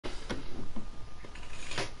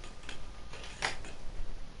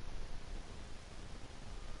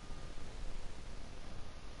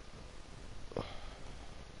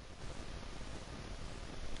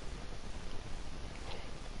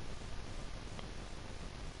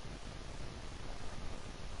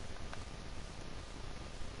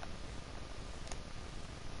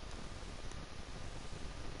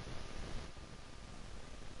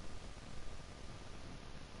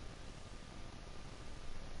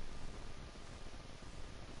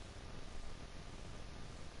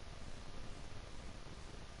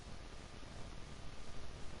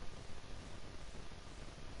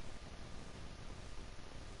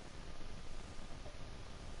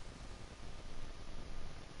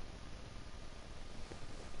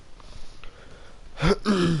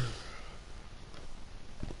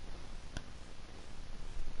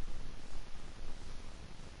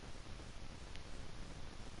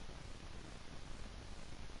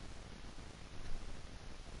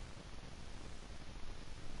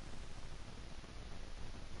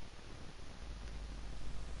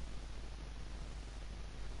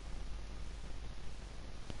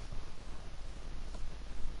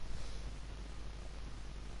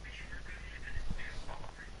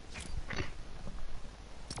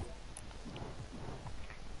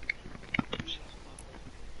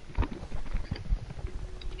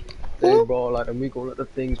Hey bro, like and we go let the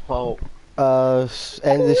things pop. End of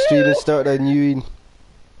the stream and start a new one.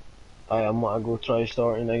 I might go try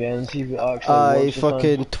starting again, see if it actually works this time.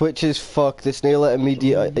 Fucking Twitch is fucked. It's not letting me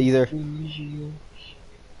either.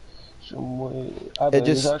 Some way. I It bet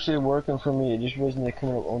it's just. actually working for me. It just wasn't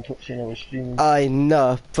coming up on Twitch saying I was streaming.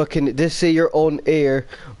 Nah. Fucking. Just say you're on air,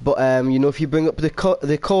 but you know, if you bring up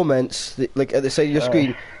the comments, like at the side of your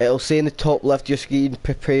screen, it'll say in the top left of your screen,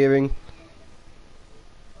 preparing.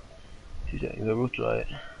 2 seconds, I will try it.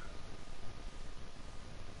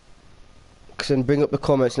 Cause then bring up the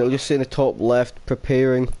comments and it'll just say in the top left,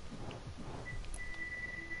 preparing.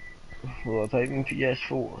 Well, I type in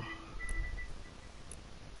PS4.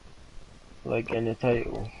 Like in the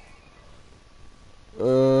title.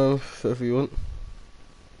 If you want.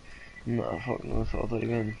 Nah, fuck no, so I'll type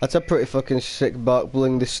in. That's a pretty fucking sick back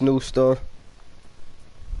bling, the snow star.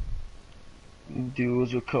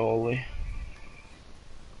 Duos with Collie.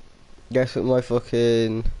 Guess what my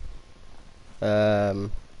fucking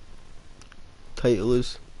title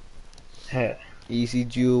is? Heh. Easy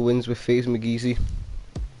duo wins with FaZe Mcgeezie.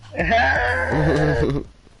 I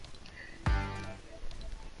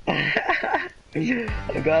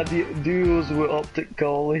got the duos with Optic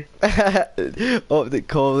Collie. Optic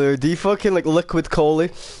Collie, or do you fucking like Liquid Collie?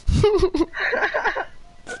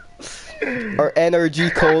 Or Energy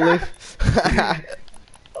Collie?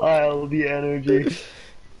 I'll be Energy.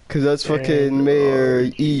 Cause that's fucking me, or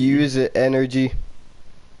EU is it Energy?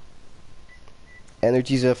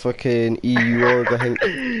 Energy's a fucking EU org, I think.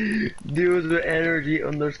 Duos with Energy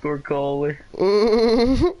 _ Collie.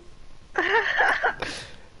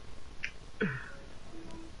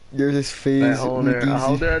 You're this FaZe Mcgeezie.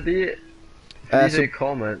 How did I do it? These are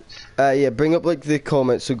comments. Yeah, bring up like the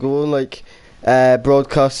comments. So go on like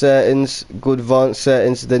broadcast settings, go advanced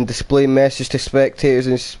settings, then display message to spectators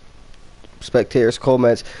and spectators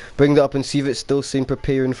comments. Bring that up and see if it's still saying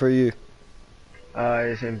preparing for you.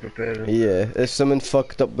 It's in preparing. Yeah, there's something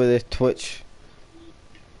fucked up with the Twitch.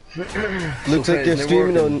 Looks So like you're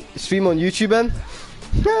streaming on YouTube, then?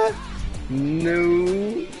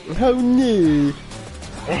 No. How new?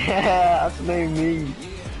 That's not me.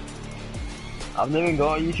 I've never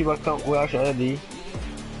got a YouTube account. Well, actually, I do.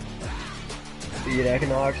 You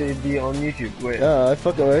reckon I'll actually be on YouTube? Wait. I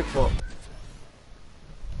fucking right. What?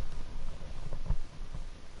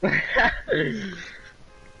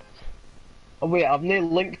 Oh wait, I've not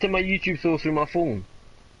linked to my YouTube source through my phone.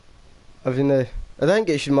 Have you now? I think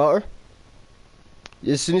it should matter.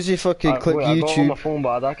 As soon as you fucking click wait, I got it on my YouTube. phone,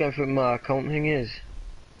 but I can't what my account thing is.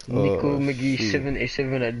 Nico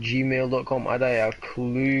McGee77 at gmail.com. I don't have a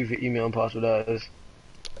clue what email and password that is.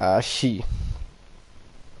 Shit.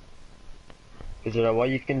 Is there a way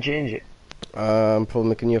you can change it? Probably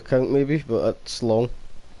making your account maybe, but that's long.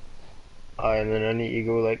 And then I need to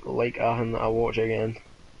go like and I watch again.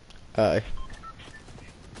 Aye.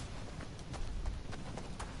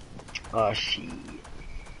 Shit.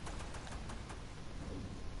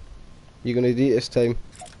 You gonna do it this time?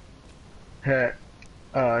 Heh.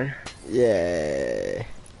 Aye. Yeah.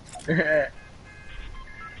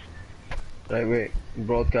 Right, wait.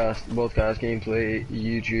 Broadcast gameplay,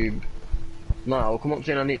 YouTube. Nah, I'll come up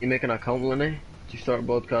saying I need to make an account, Lenny. To start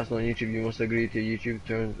broadcasting on YouTube, you must agree to YouTube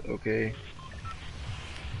terms. Okay.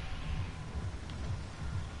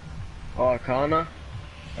 Oh, canna?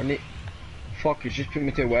 I need. Fuck, it's just put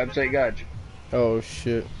me to a website, Gadge. Oh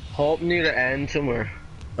shit. Hop near the end somewhere.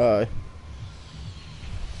 Aye.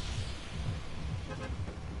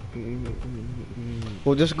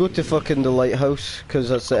 We'll just go to fucking the lighthouse, cause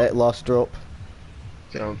that's the last drop.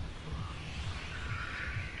 So.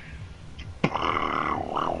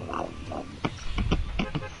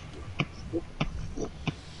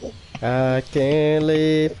 I can't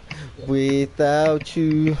live without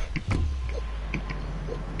you.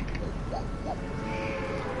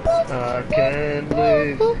 I can't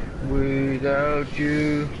live without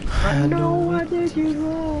you. I know I did you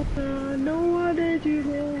wrong. I know I did you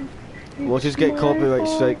wrong. We'll just get copyright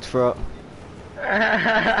striked for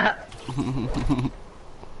that.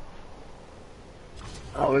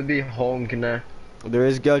 I would be honking now. There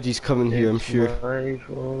is gadgets coming here, I'm sure. It's my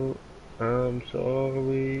fault. I'm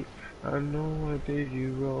sorry. I know I did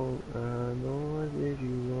you wrong. I know I did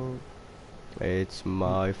you wrong. It's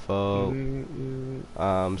my fault. Mm-mm.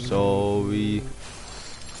 I'm sorry.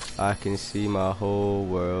 I can see my whole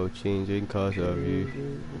world changing cause of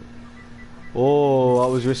you. Oh,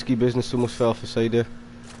 that was risky business. Almost fell off the side there.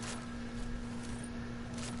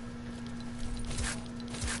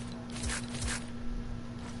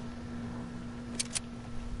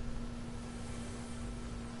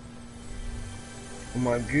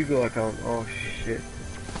 My Google account. Oh shit.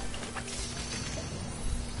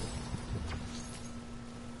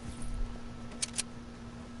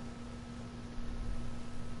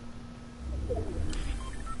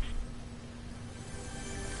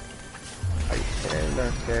 I sent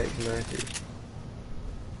that text message.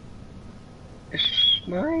 It's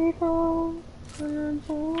my fault. I'm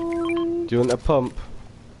sorry. Do you want a pump?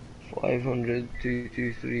 500,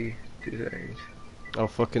 223, 2 seconds. I'll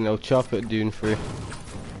chop it down for you.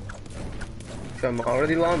 So I'm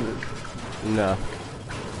already landed. Nah.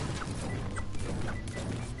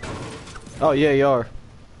 Oh yeah, you are.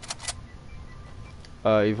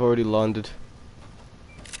 You've already landed.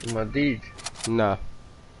 My deed. Nah.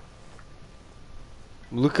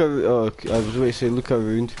 Look at. Oh, I was going to say look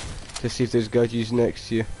around to see if there's gadgets next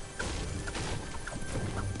to you.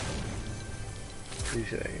 2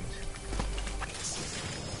 seconds.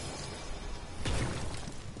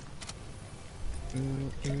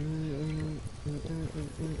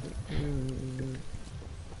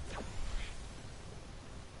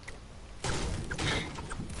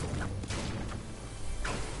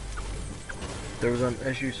 There was an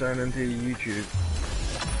issue signing to YouTube.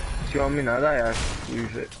 See what I mean? I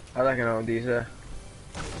use it. I reckon I'll do this.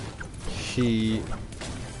 She.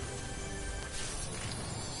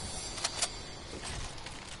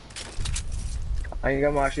 I think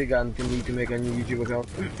I'm actually going to need to make a new YouTube account.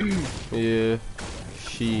 Yeah.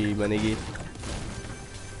 She, my nigga.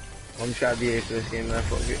 I'm just gonna be for this game now,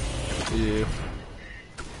 fuck it. Yeah.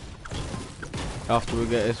 After we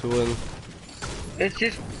get this one. It's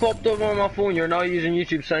just popped up on my phone, you're now using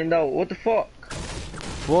YouTube signed out. What the fuck?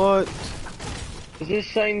 What? Is this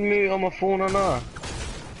signed me on my phone or not?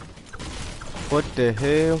 What the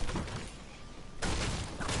hell?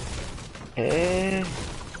 Eh?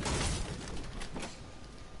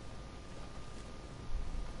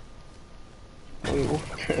 Wait, what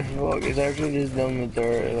the fuck? It's actually just done with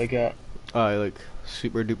dirt like that. Aye, like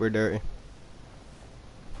super duper dirty.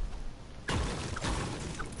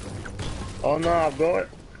 Oh no, I've got it.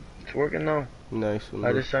 It's working now. Nice one.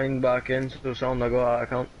 I just signed back in, so sound I got that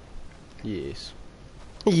account. Yes.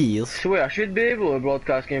 Yes. Swear, I should be able to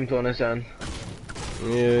broadcast games on this end.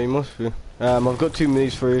 Yeah, you must be. I've got 2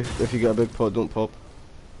 minis for you. If you get a big pot, don't pop.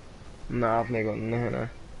 Nah, I've not got nothing now.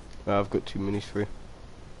 I've got 2 minis for you.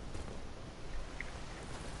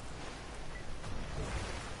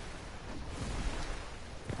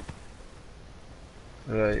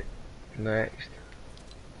 Right, next.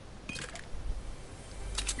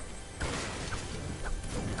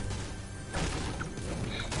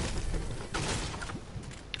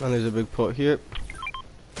 And there's a big pot here.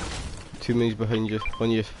 2 minis behind you when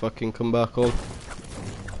you fucking come back on.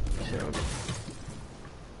 Sound.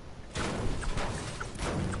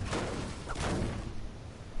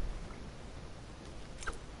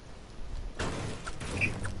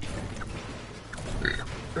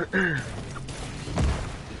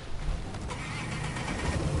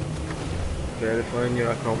 Verifying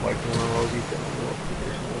your account by phone allows you to unlock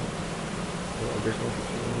additional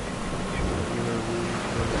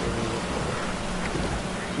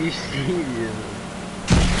you serious?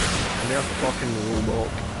 They're a fucking robot.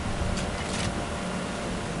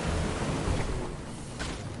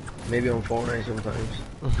 Maybe on Fortnite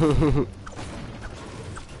sometimes.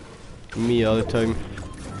 Me all the time.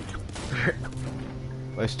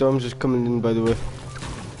 My storm's just coming in, by the way.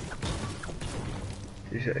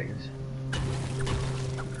 2 seconds.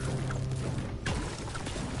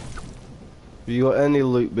 Have you got any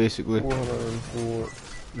loot, basically? 404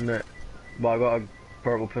 net. But I got a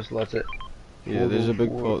purple pistol, that's it. Yeah, there's a big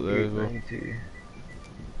pot there as well. 892.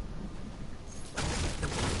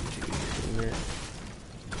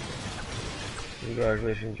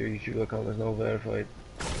 Congratulations, your YouTube account is now verified.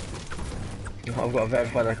 I've got a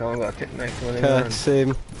verified account, I've got a tick next to Yeah,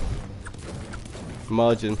 same.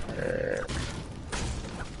 Margin.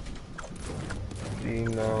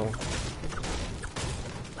 No.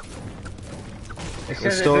 It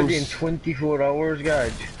says it's ready in 24 hours,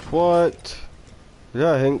 guys. What?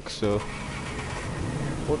 Yeah, I think so.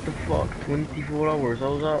 What the fuck? 24 hours?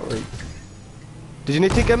 How's that like? Did you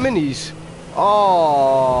need to get minis?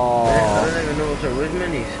 Oh! I don't even know if there was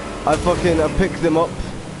minis. I picked them up.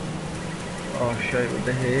 Oh shit, what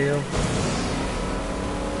the hell?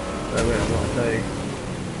 Right, wait, I'm not dying.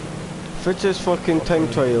 Fritz's fucking time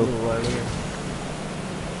trial.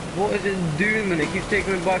 What is it doing, man? It keeps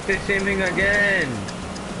taking me back to the same thing again.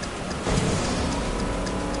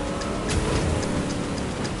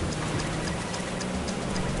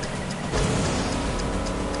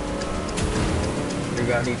 You're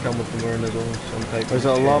gonna need someone to learn his own some type There's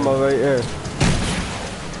of a llama right here.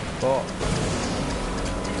 Oh.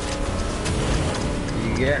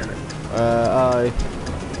 You getting it? Aye.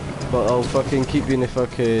 But I'll fucking keep you in the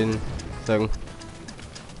fucking thing.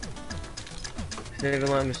 It's not even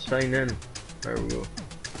letting me sign in. There we go.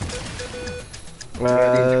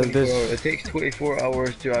 There's... It takes 24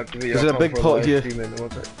 hours to activate There's your a big account for pot live here. streaming.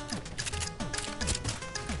 What's it?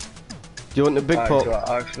 Do you want the big pot? So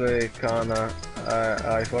I actually kinda,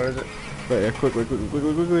 where is it? Right here, quickly.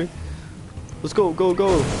 Let's go. I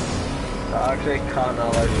actually can't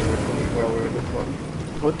live stream for 24 hours before.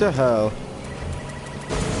 What the hell?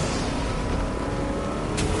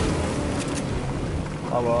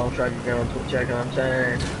 Oh well, I'll try to get on Twitch, check I'm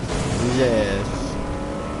saying. Yes.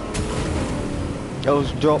 I'll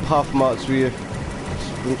drop half mats for you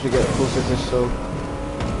once we get closer to this song.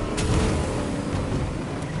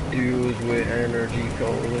 Duos with energy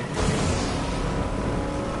totally.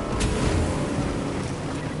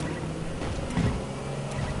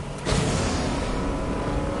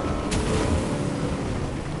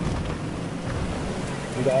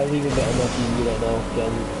 We gotta leave a bit on my TV right now,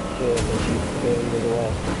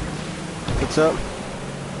 What's up?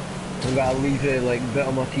 We gotta leave it like a bit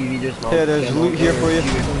on my TV just now. Yeah, there's loot here for you.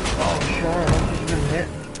 Oh sure, I've just been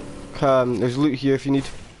hit. There's loot here if you need.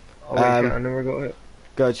 Oh wait, shit, I never got hit.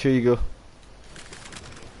 Gotcha, here you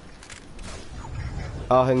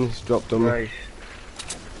go. He's dropped on me. Nice.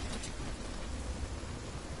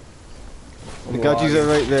 The gadgets are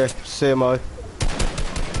right there, same eye.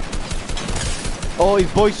 Oh,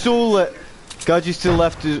 his boy soul lit. Gadgets to the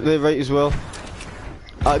left, the right as well.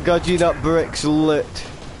 Gadget, that brick's lit.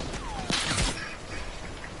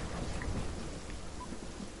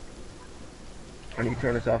 I need to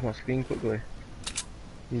turn this off my screen quickly. I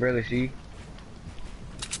can barely see.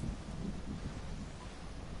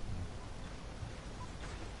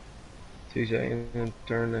 Two seconds and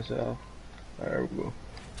turn this off. There we go.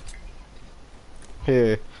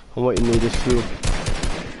 Here, I'm waiting to need this fuel.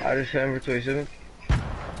 I just hit him for 27.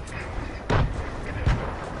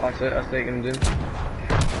 That's it, that's taking him in.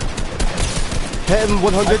 Hit him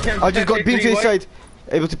 100. I just got beamed to the side.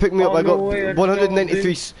 Able to pick me up. I got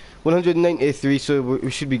 193. 193, so we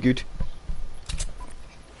should be good.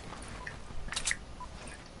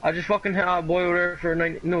 I just fucking hit that boy over there for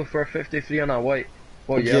 90, no, for 53 on that white.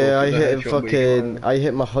 Oh, Yeah, I hit him fucking. I hit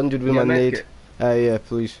him 100 with my nade. Yeah,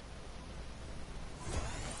 please.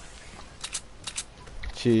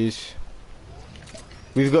 Jeez.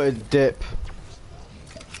 We've got a dip.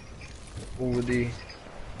 Over the.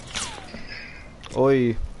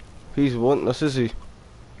 Oi. He's wanting us, is he? Do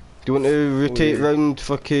you want to rotate round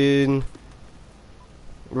fucking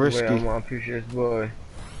risky? Wait, I'm gonna push this boy.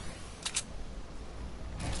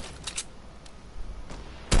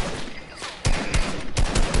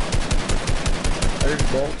 I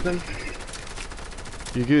just bolted him.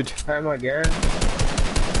 You good? Hit him again.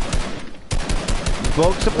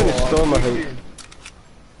 Boxed up in the storm, I think.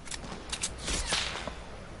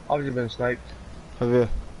 I've just been sniped. Have you?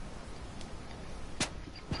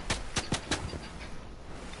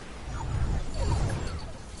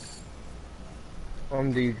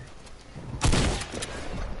 On the.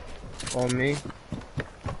 On me.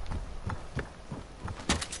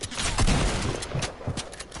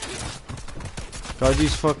 God,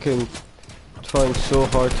 he's fucking trying so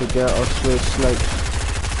hard to get us with snipe.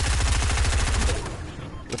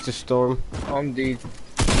 It's a storm. On the.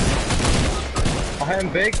 I hit him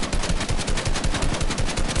big.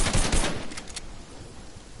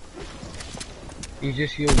 He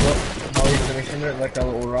just healed up. How he's finishing it like a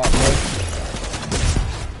little rat boy.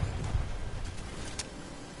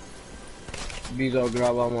 Bees all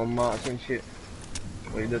grab all my mats and shit.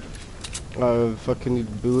 What he did. I fucking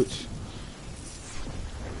need bullets.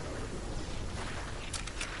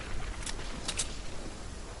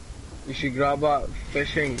 You should grab that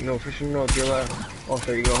fishing no, dealer. Oh,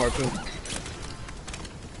 there you go, harpoon.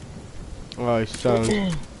 Oh,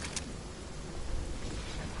 sound.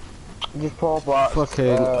 Just pop that.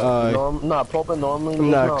 Fucking, nah, pop it normally.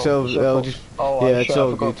 Nah, cause I'll just, oh, yeah, it's all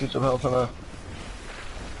I forgot good. to put some health in there.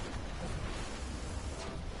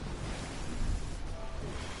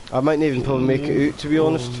 I might not even probably make it out, to be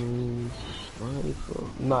honest.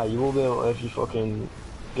 Nah, you will be able if you fucking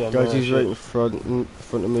get Guys, he's right in front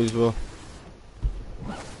of me as well.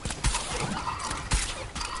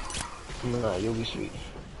 Nah, you'll be sweet.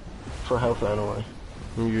 For health anyway.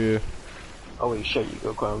 Yeah. Oh wait, shit, you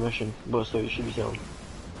got quite a mission. But still, you should be down.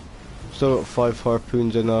 Still got 5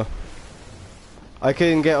 harpoons in there. I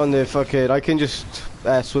can get on the fucking. I can just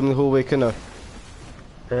swim the whole way, can I?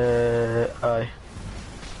 Aye.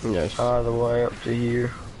 Yes. The way up to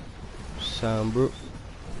here. Sam, bro.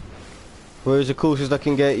 Where's the closest I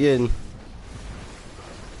can get you in?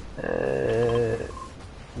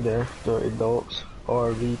 There, Dirty Dogs.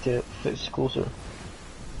 Or retail if it's closer.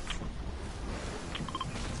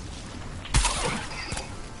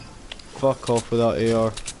 Fuck off with that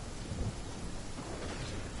AR.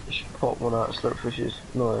 You should pop one out of slurp fishes.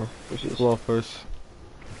 No, fishes. Floppers.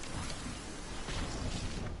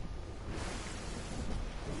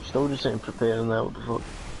 Still just ain't preparing that, what the fuck?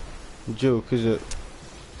 Joke, is it?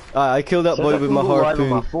 I killed that boy with my harpoon.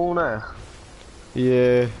 My phone now.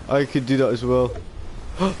 Yeah, I could do that as well.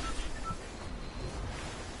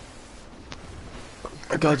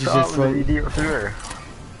 God, he's in front.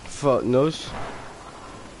 Fuck knows.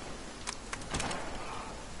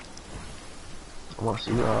 I want to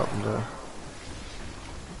see what happened there.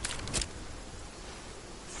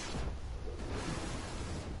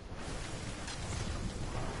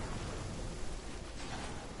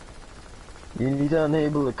 You need to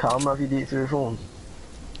enable the camera if you do it through your phone.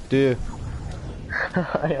 Do you?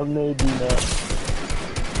 I am not doing that.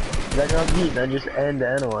 Like I'm beating, I just end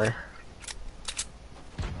it anyway.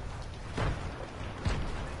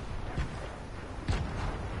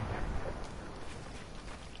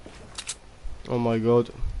 Oh my god.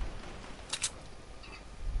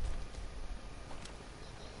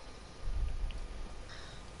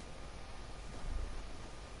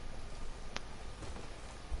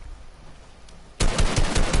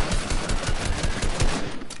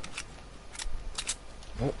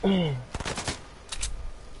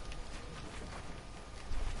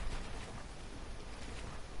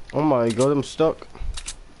 Oh my god, I'm stuck.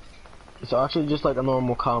 It's actually just like a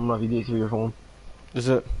normal camera if you do it through your phone. Is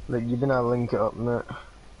it? Like you didn't link it up in it.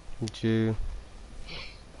 Gee.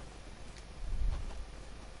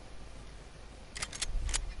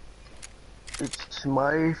 It's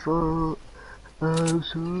my fault. I'm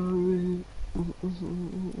sorry.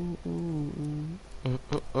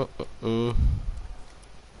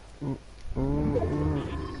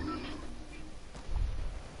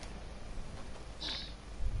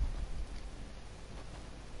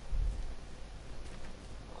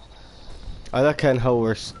 That can't help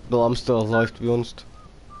worse, but I'm still alive to be honest.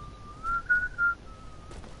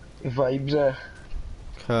 Vibes,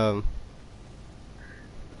 I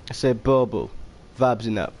said bubble, vibes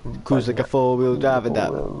in that. Cruise like a 4-wheel driving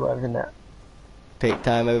that. Take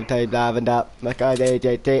time every time driving that. Make a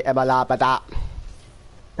DJT and my lap at that.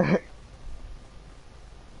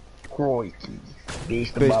 Crikey.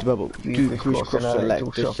 Base the bubble. Do cruise cross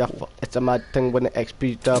select to shuffle. It's a mad thing when the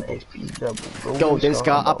XP double. Golden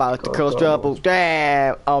scar about to cross double.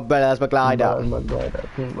 Damn! Umbrella's my glider.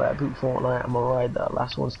 Pink red boot Fortnite, I'm a rider.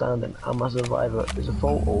 Last one standing, I'm a survivor. Is a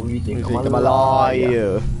photo, you think I'm a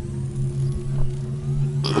liar.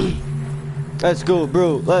 Let's go,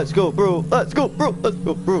 bro. Let's go, bro. Let's go, bro. Let's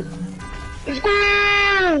go, bro. Let's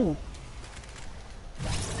go!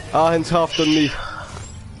 Hands half on me.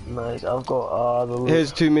 Nice, I've got the loot.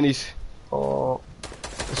 Here's 2 minis. Oh.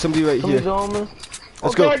 There's somebody right here.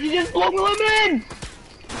 Let's go. God, you just blocked my lemon!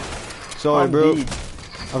 Sorry, bro.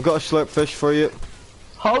 I've got a slurp fish for you.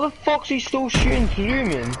 How the fuck's he still shooting through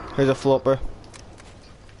me? Here's a flopper.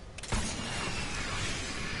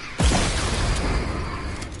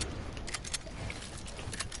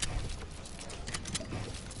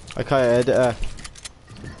 I can't edit it.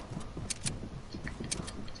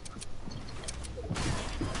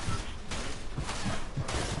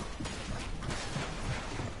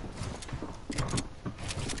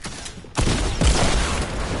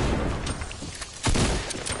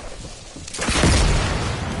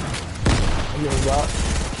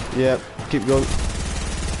 Yep, keep going.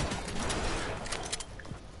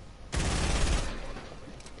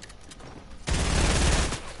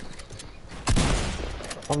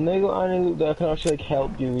 I've never got any loot that can actually like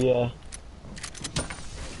help you, yeah.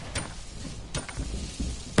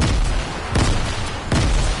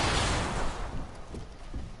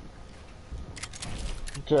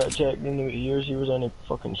 Check in the years he was on a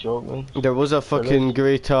fucking shotgun. There was a fucking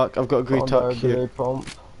grey tack. I've got a grey tack here. Grey pump.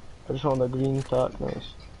 I just found a green tack,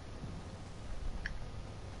 nice.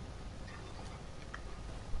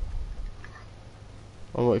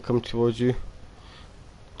 I want to come towards you.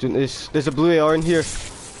 There's a blue AR in here.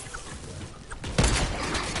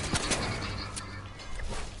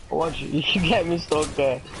 Watch, you can get me stuck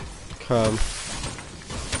there. Come.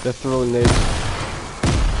 They're throwing nades.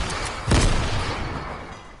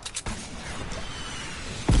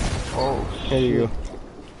 Oh, There you go.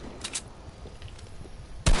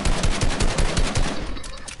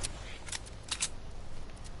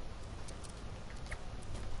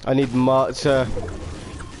 I need matcha.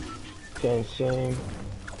 Okay, same.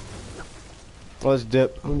 Let's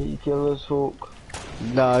dip. We need to kill this folk.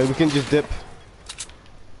 Nah, we can just dip.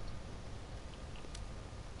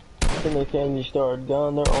 I think they can just start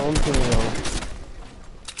going. They're on to me now.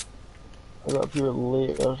 I got pure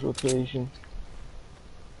late rotation.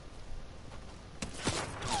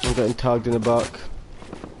 I'm getting tagged in the back.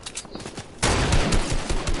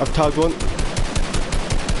 I've tagged one.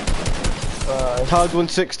 Tagged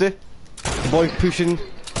 160. The boy pushing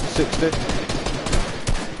 60.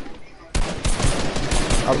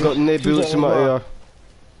 I've got no bullets in my AR.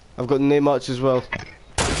 I've got no match as well.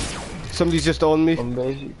 Somebody's just on me. I'm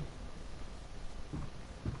basic.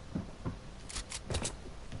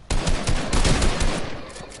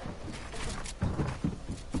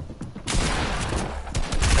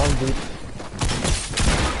 I'm deep.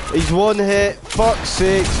 He's one hit. Fuck's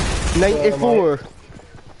sake. 94.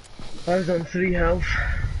 I was on 3 health.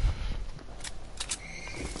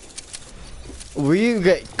 We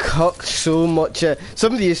get cucked so much.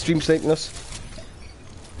 Somebody is stream sniping us.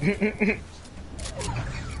 I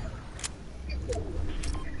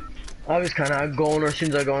was kind of a goner as soon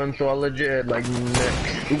as I got in, so I legit like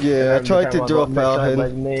mixed. Yeah, I tried to drop out I him.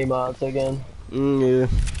 like Neymar again. Yeah.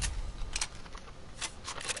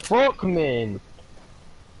 Fuck me.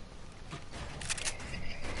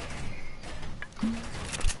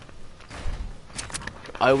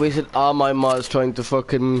 I wasted all my mods trying to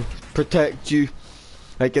fucking protect you,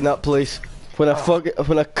 like in that place. When I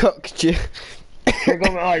cucked you. I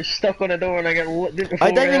got my eyes stuck on the door and I get lit before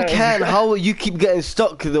I don't even care how you keep getting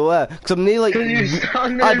stuck the way. Cause I'm near like. Cause you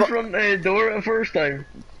standing in front of the door the first time.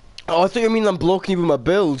 Oh, I thought you mean I'm blocking you with my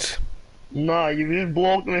builds. Nah, you just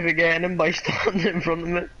blocked me for getting him by standing in front of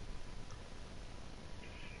me.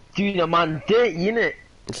 Dude, a man did, innit?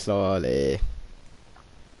 Sorry.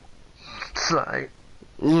 It's like.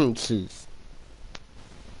 Jeez.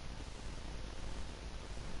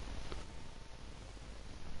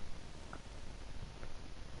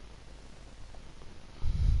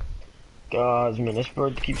 God, man, this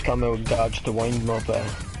bird keeps coming with dodge to wind me up.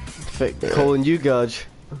 Calling you Gudge.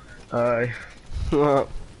 Aye.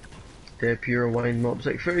 They're pure wind mobs.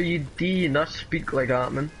 Like, for you D, not speak like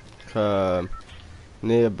that, man.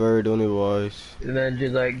 Near a bird, only wise. And then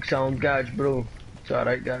just like, sound Gudge, bro. It's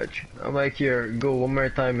alright, Gudge. I'm like, here, go one more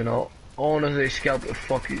time and I'll honestly scalp the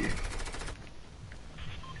fuck you.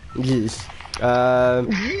 Yes. Do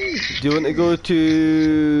you want to go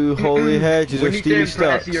to Holy Hedges or Stevie Stats? We need to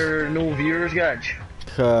impress your no viewers, Gudge.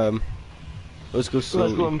 Let's go slowly.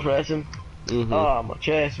 Let's go impress him. Ah, my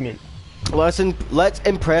chest, man. Let's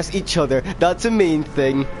impress each other. That's the main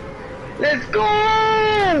thing. Let's go!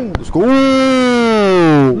 Let's go!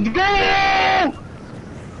 Let's go!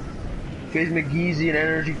 FaZe Mcgeezie and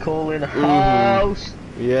Energy Cole in the house.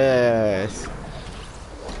 Yes.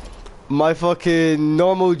 My fucking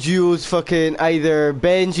normal duo's fucking either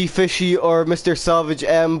Benji Fishy or Mr. Savage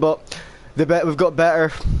M, but we've got better.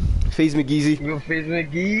 FaZe Mcgeezie. You go FaZe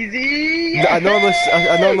Mcgeezie. I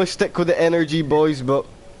normally stick with the Energy boys, but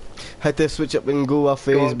had to switch up and go with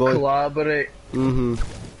FaZe boy. Collaborate.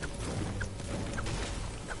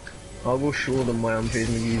 I'll go show them why I'm FaZe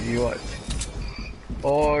Mcgeezie, watch.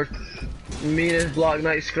 Or me and his Black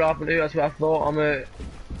Knight scrapping too, that's what I thought. I'm a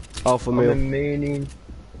Alpha male. I'm a maining.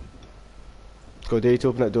 Go, dare you to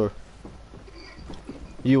open that door.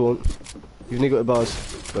 You won't. You've only got the bars,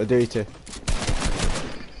 but I dare you to.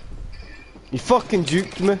 You fucking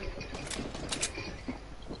juked me.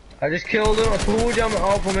 I just killed him, I told you I'm an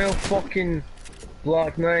alpha male fucking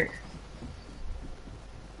Black Knight.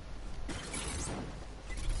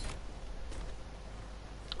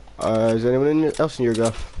 Is anyone else in your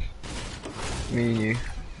gaff? Me and you.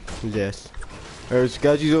 Yes. There's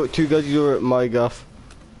two gadgets over at my gaff.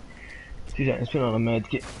 2 seconds, put on a med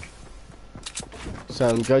kit.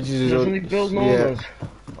 Sam, gadgets is Doesn't he build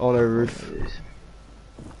on our roof.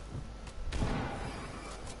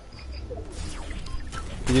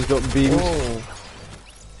 He just got beamed.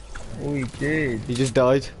 Oh, he did. He just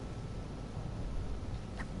died.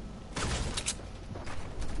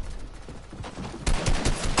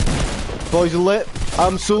 Boys lit.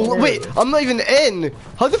 I'm so lit. Wait, I'm not even in.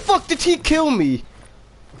 How the fuck did he kill me?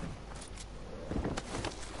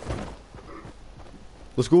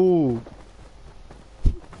 Let's go.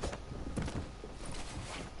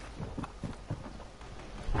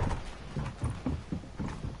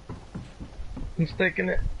 I'm sticking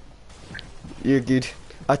it. You're good.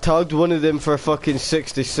 I tagged one of them for fucking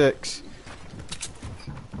 66.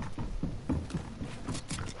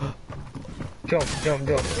 Jump,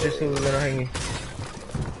 just so we're gonna hang you.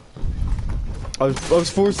 I was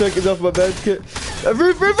 4 seconds off my bed kit.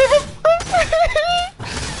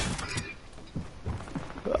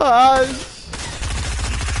 Ah.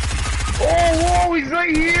 Oh, whoa, he's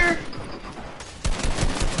right here!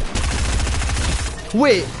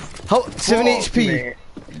 Wait, how 7 HP? Man.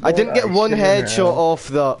 I didn't get one headshot off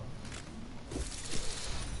that.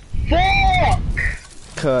 Fuck!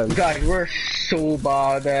 Come. Guys, we're so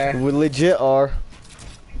bad there. We legit are.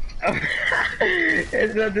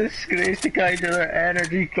 It's a disgrace to kind of their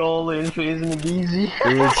energy call in FaZe Mcgeezie.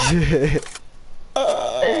 Legit.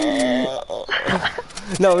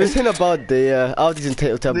 No, it's in a bad day. Aldi's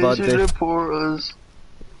entitled to a bad They day. should report us.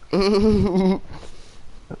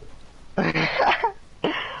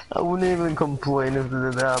 I wouldn't even complain if they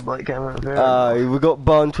did that, but I can't remember. We got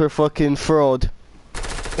banned for fucking fraud.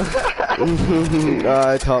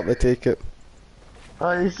 I'd happily take it.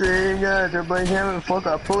 I say, yeah, they're playing him and fuck,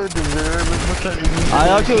 I probably deserve it.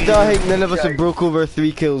 I actually think none of us have broke over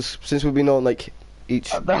 3 kills since we've been on like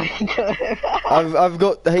each. I've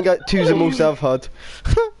got, I think 2's the most I've had.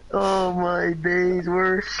 Oh my days,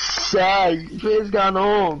 we're sad. FaZe gone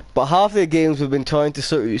home. But half the games we've been trying to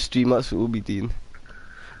sort out stream, that's what we'll be doing.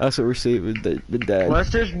 That's what we're saying with Dan. Let's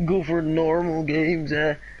just go for normal games,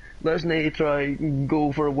 let's not try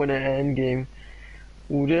go for a win at end game.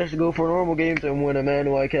 We'll just go for normal games and win a man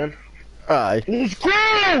who I can. Aye. Let's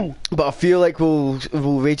go! But I feel like we'll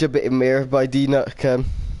rage a bit more by doing that, Cam.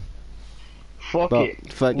 Fuck it.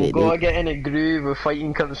 We'll go get in a groove of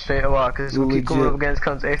fighting cunts straight away, because we'll keep coming up against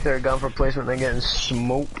cunts after they're gone for placement and getting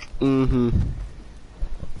smoked. What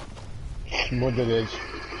it is.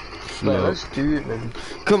 Right, let's do it then.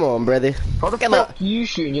 Come on, brother. How the fuck you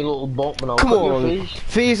shooting, you little bump, and I'll Come cut on. your face?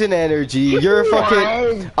 FaZe and energy. You're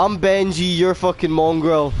fucking. I'm Benji. You're fucking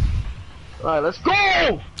mongrel. Alright, let's go!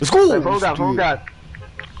 Let's go! Right, hold on.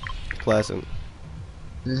 Pleasant.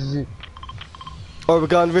 Or we're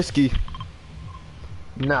going risky.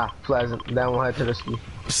 Nah, pleasant. Then we'll head to risky.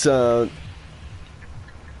 So.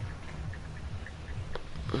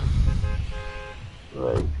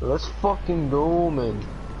 Right, let's fucking go, man.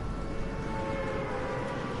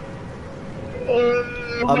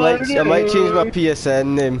 I might change my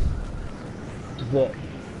PSN name. What?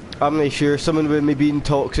 I'm not sure. Someone with me being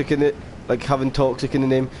toxic in it, like having toxic in the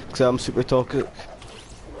name, because I'm super toxic.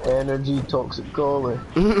 Energy toxic caller.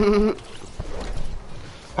 Will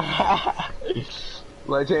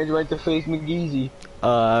I change mine to FaZe Mcgeezie?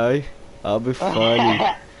 Aye, that'll be funny.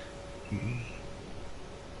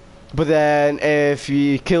 But then if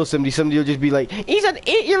you kill somebody will just be like, he's an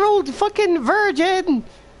 8-year-old fucking virgin.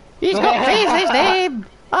 He's got FaZe in his name.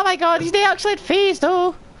 Oh my god, he's actually at FaZe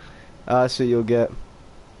though. That's what you'll get.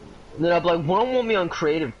 Then I'll be like, why don't want me on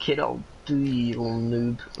creative, kid? I'll do you, little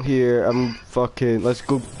noob. Here, I'm fucking. Let's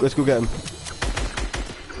go get him.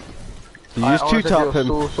 You just 2-tap him.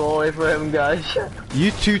 So sorry for him, guys.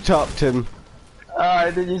 You 2-tapped him.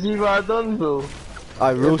 Did you see what I done, though?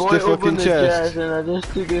 I roasted the fucking chest. And I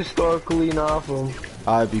just took his star clean off him.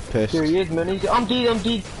 I'd be pissed. Here, he has minis. I'm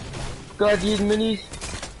dead. God, he has minis.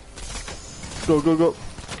 Go.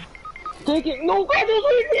 Take it. No, God, don't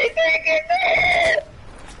leave me. Take it.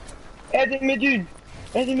 Edit me, dude.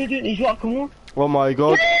 He's what? Come on. Oh my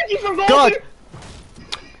god. You forgot God! Me.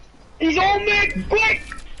 He's on me. Quick.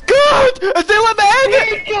 God! Is there a man?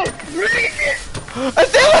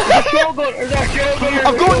 Is there a shotgun? Is that shotgun?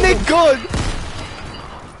 I've got Nick gun!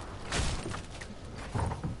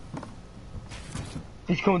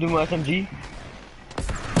 He's coming to my SMG.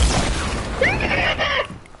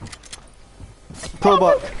 Pull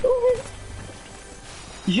back.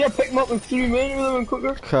 You should have picked him up in 3 minutes with him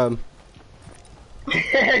quicker. Come.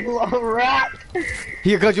 Little rat.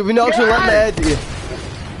 Here, God, you've been actually letting me head you.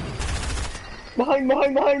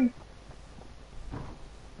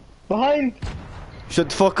 Behind. Shut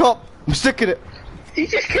the fuck up. I'm sticking it. He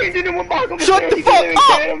just came in and went back on the Shut the fuck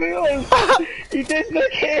up! He does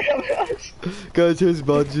not care about us. Guys, here's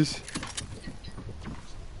badges.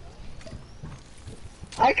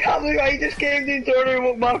 I can't believe he just came in, turned and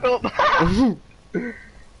went back up.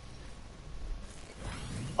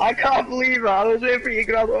 I can't believe it. I was waiting for you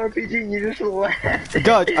to grab the RPG and you just left.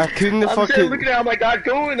 God, I couldn't have fucking... I'm looking at it, I'm like, God,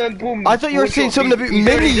 go, and then boom. I thought you were saying something about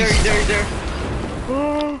minis. He's there.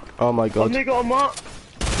 Oh my god. I've got a map.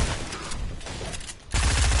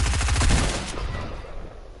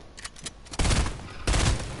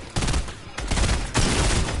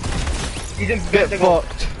 He's in Get Pentagon.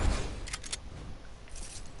 fucked.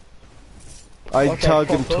 I Okay, tagged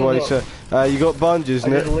him fuck, twice. hold You got bandages, I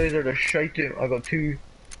innit? just lasered a shite to him. I got 2.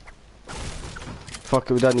 Fuck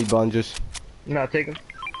it, we don't need bandages. Nah, take him.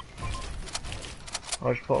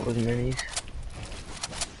 I'll just pop with minis.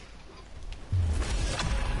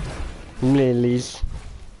 Lilies.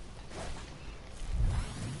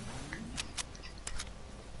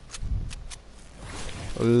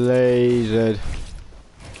 Lasered.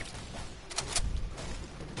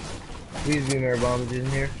 Please be more bombs in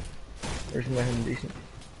here. There's nothing decent.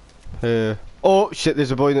 Oh shit,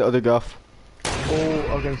 there's a boy in the other gaff.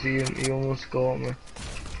 Oh, I can see him. He almost got me.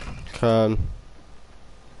 Can.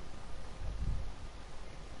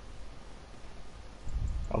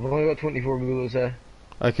 I've only got 24 bullets there.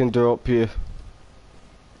 I can drop you.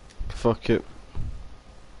 Fuck it.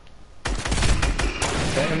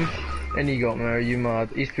 Hit him. And he got me. Are you mad?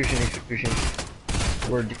 He's pushing, he's pushing.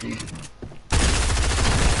 Where did he?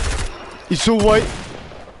 He's so white.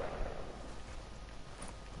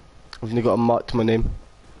 I've only got a mark to my name.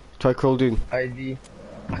 Try crawl down. ID.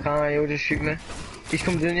 I can't, he'll just shoot me. He's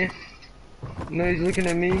come down you. No, he's looking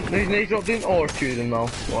at me. No, he's dropped in. Oh, there's 2 of them now.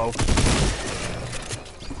 Wow.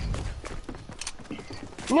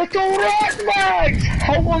 Little ratbags!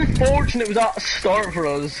 How unfortunate was that start for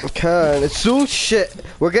us? Can. It's so shit.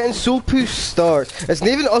 We're getting so pushed starts. It's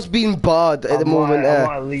not even us being bad at the moment. I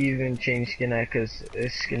might leave and change skin because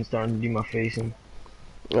this skin's starting to do my face in.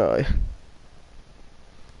 Aye.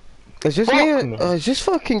 It's just Fuck, me. It's just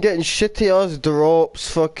fucking getting shitty ass drops.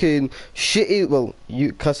 Fucking shitty. Well,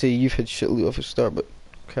 you can't say you've had shit loot off a start, but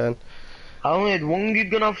can. I only had 1 good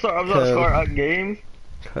gun off start. I was at the start of that game.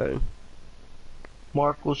 Can.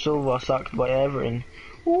 Marco Silva sacked by Everton.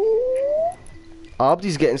 Ooh.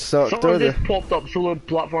 Abdi's getting sucked. Someone just popped up solo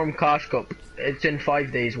platform cash cup. It's in 5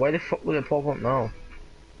 days. Why the fuck would it pop up now?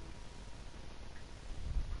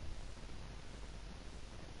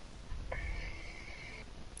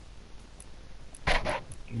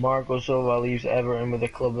 Marco Silva leaves Everton with a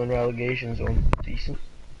club in relegation zone. Decent.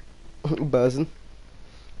 Buzzing.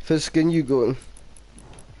 First skin you going?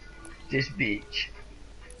 This bitch.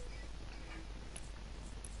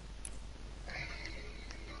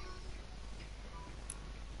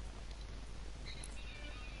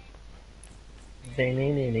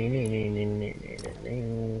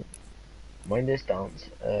 Mind this dance.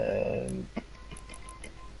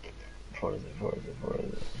 For it.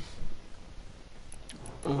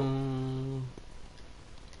 You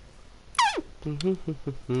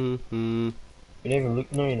didn't even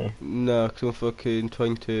look now, you know. Nah, cause I'm fucking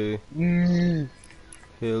trying to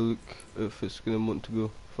look if it's gonna want to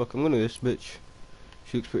go. Fuck, I'm gonna this bitch.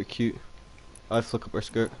 She looks pretty cute. I flick up her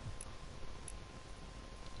skirt.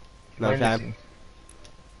 No time.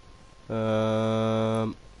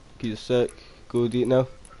 Give it a sec. Go do it now.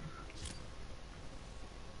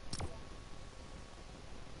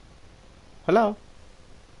 Hello.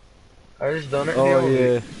 I just done it. Oh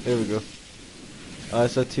yeah, there we go.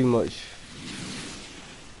 That's not too much.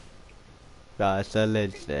 That's a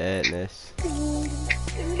legitness.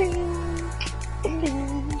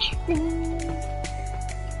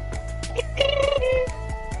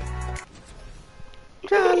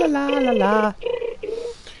 La la la la la.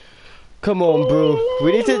 Come on, bro.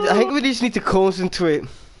 We need to. I think we just need to concentrate.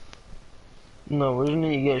 No, we just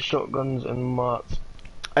need to get shotguns and mats.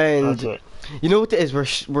 And that's it. You know what it is?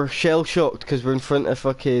 We're shell shocked because we're in front of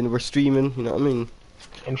fucking. We're streaming. You know what I mean?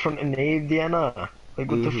 In front of Nave, Diana.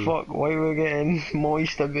 Like what the fuck? Why are we getting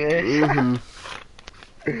moist a bit?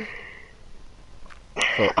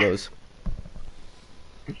 Fuck those.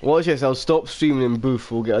 Watch this. I'll stop streaming in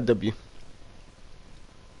booth. We'll get a W.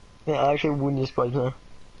 Yeah, I actually won this fight now.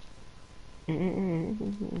 I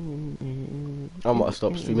might have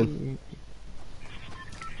stopped streaming.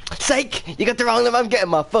 Psych! You got the wrong number. I'm getting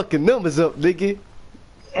my fucking numbers up, nigga.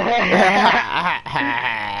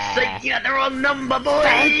 Psych! You got the wrong number, boy.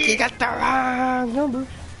 Psych! You got the wrong number.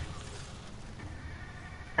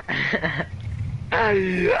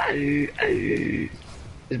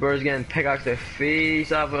 This bird's getting pickaxe the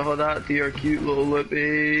face off of that to your cute little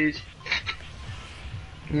lippies.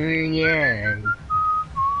 Yeah.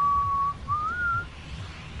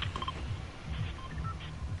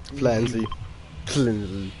 Flanzy.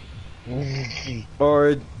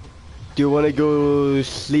 Or do you want to go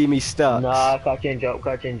Sleemy Stats? Nah, can't change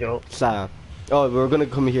up. Sam. Oh, we're gonna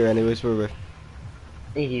come here anyways, were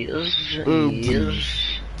we? Yes.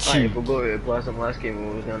 Alright, we'll go to play some last game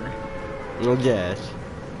we was gonna. Oh, yes.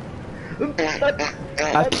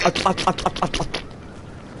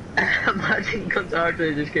 Imagine Guns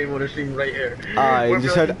Archer just came on a stream right here. I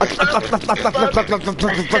just heard.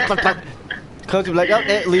 Come to be like,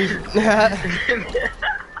 okay, leave.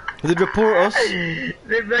 They'd report us. They'd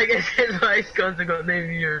be like, it's his vice cunt got 9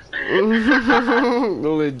 viewers.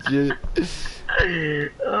 Legit.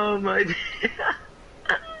 Oh my.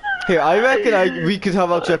 Here, I reckon we could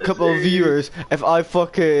have actually a couple of viewers if we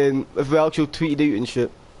actually tweeted out and shit.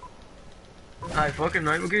 Aye, fucking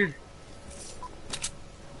right, we're good.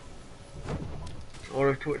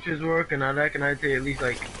 Or if Twitch's working, I reckon I'd take at least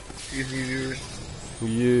like 2-3 viewers.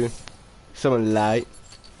 Yeah. Someone light.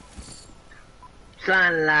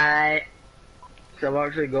 Sunlight. So I've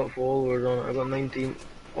actually got followers on it. I got 19.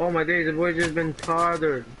 Oh my days, the boy's just been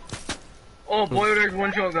targeted. Oh boy, there's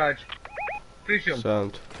one shot, guys. Push him.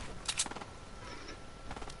 Sound.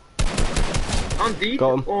 I'm deep.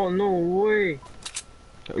 Got him. Oh no way.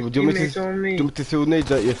 Do you want me to throw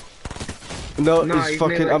nades at you? No, Nah, he's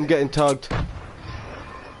fucking. I'm getting tagged.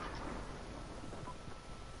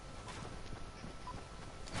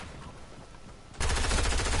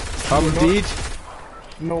 I'm dead.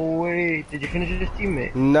 No way. Did you finish his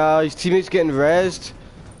teammate? Nah, his teammate's getting rezzed.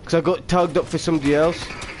 Cause I got tagged up for somebody else.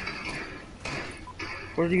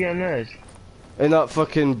 Where's he getting this? In that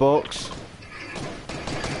fucking box.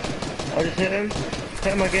 I just hit him.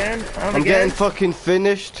 Hit him again. I'm getting fucking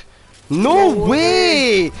finished. No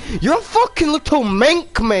way! You're a fucking little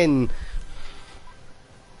mink, man!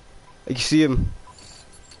 I can see him.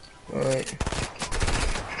 Alright.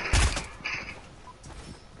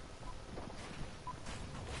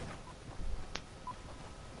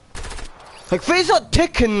 Like, where's that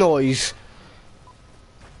ticking noise?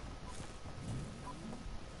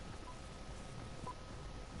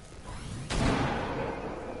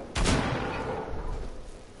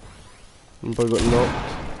 I got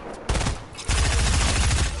knocked.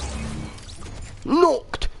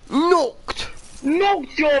 Knocked! Knocked!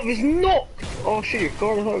 Knocked, job is knocked! Oh shit, your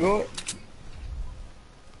card, I thought I got it.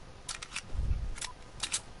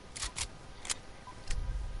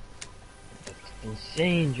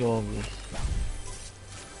 Insane job is.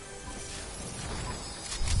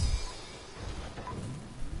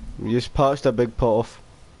 You just patched a big pot off.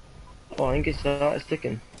 Oh, I think it's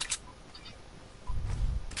sticking.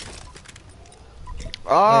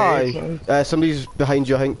 Aye! Somebody's behind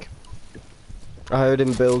you, I think. I heard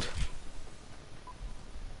him build.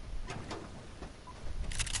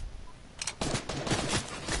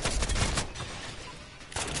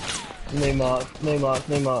 No mark, no mark,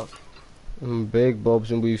 no mark. Big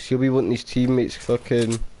bobs and weaves. He'll be wanting his teammates'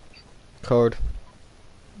 fucking card.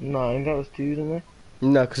 No, I think that was 2, didn't they?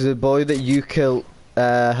 No, because the boy that you killed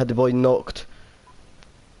had the boy knocked.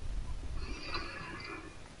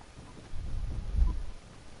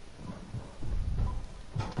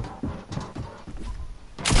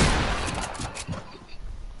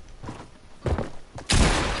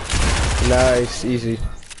 Nice, easy.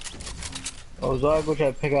 Oh, so I go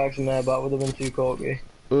try pickaxing there, but would have been too cocky.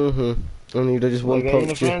 I need just one Like, in a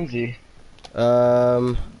punch. frenzy.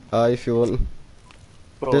 Aye, if you want.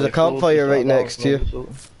 There's a campfire right next to you. So.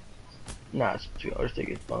 Nah, it's 2 hours to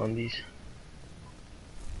get bandies.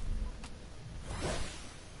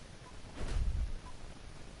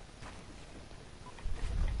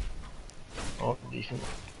 Oh, decent.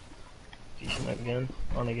 Decent again.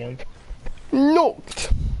 On again.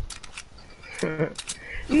 Knocked!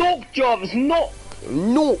 Knocked, Jarvis, knocked!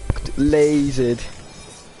 Knocked! Lasered.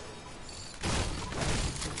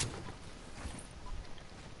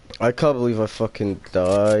 I can't believe I fucking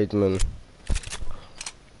died, man.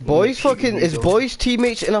 Boys fucking, is boys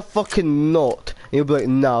teammates in a fucking knot? And he'll be like,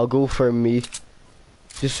 nah, go for me.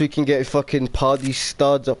 Just so he can get fucking Paddy's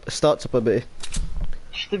stats up a bit.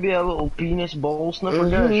 Just to be a little penis ball sniffer,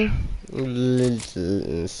 guys.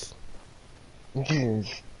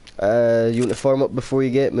 You want to farm up before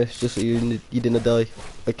you get me, just so you didn't die,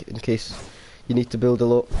 like in case you need to build a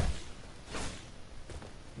lot.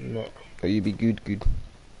 No. Or you be good.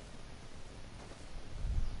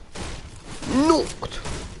 Knocked.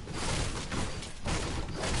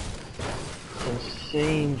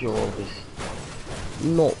 Insane job is.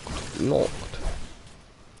 Knocked.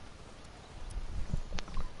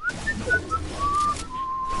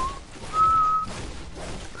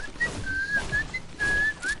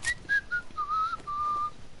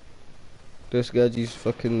 This guy's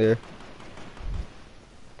fucking there.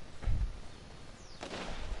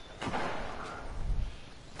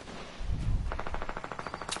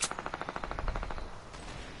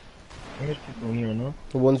 There's people in here now.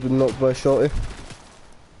 The one's been knocked by a shotty.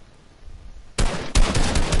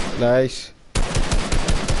 Nice.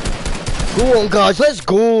 Go on, guys, let's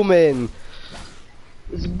go, man.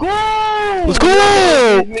 Let's go! Let's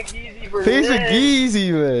go! FaZe Mcgeezie for FaZe next.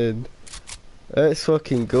 Mcgeezie, man. Let's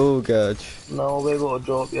fucking go, Gage. Now we're able to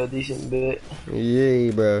drop you a decent bit. Yay,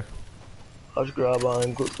 bro. I'll just grab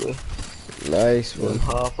on quickly. Nice And one.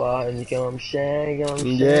 half out, and you know what I'm saying? You know what I'm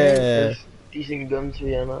saying? Yeah. There's decent guns for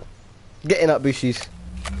you and that. Get in that bushes.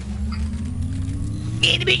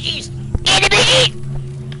 Get the bitches! Get the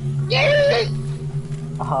bitches! Get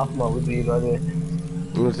the A half mile would be, by the way.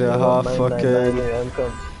 Was there a half fucking...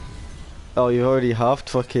 Half, Oh, you already halved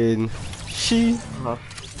fucking... She.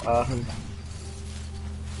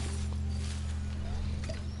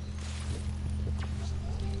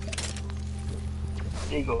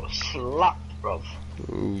 He got slapped, bruv.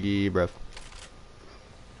 Yeah, bruv.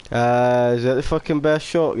 Is that the fucking best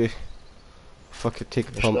shot? Fucking take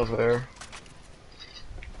a pump. Stuff there.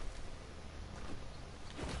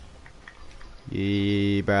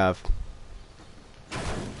 Yeah, bruv.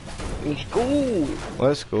 Let's go!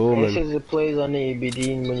 Let's go, This man. is the plays I need to be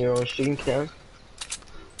doing when you're on stream, Ken.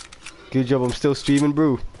 Good job, I'm still streaming,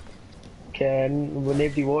 bro. Ken, when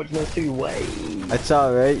nobody watching us too, wait. It's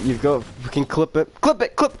alright, you've got... We can clip it. Clip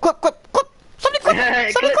it! Clip! Clip! Clip! Clip! Somebody clip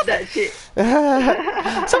it! Somebody clip that it! shit.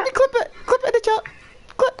 Somebody clip it! Clip it in the chat!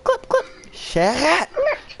 Clip! Clip! Clip! Shit!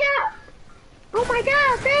 Oh my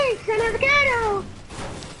god, thanks, an avocado!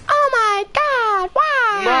 Oh my god,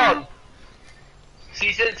 wow! Mom!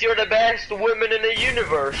 See, since you're the best woman in the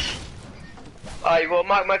universe, I will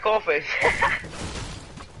mark my coffee.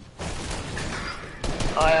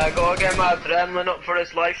 I gotta get my adrenaline up for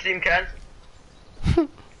this live stream, Ken.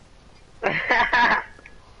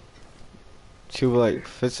 She'll be like,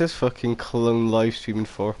 what's this fucking clown live streaming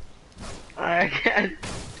for? I can.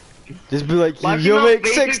 Just be like, Why you not make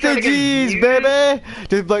basically 60 trying to get G's, views? baby!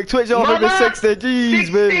 Just like, Twitch offer me 60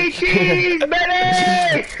 G's, 60 baby! G's, baby!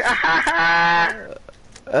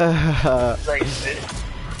 Like,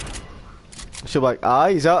 She'll be like,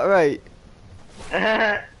 aye, is that right?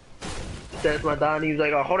 says my dad, and he was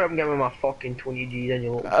like, oh, hold up and get me my fucking 20 G's and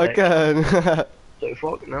you'll I can. So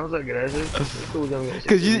fuck, now it's aggressive.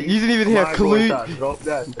 Because you didn't even hear a clue.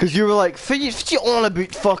 Because you were like, what you on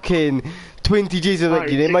about fucking 20 G's? I'm like,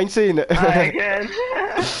 you didn't mind saying it. I can.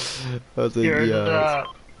 I was like, yeah.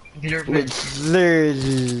 You're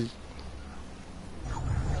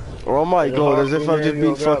Oh my god, as if I've just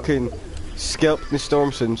been fucking scalped in the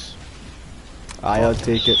storm since. I'll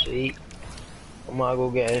take it. Sweet. I'm gonna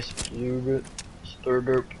go get a stir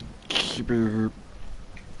derp.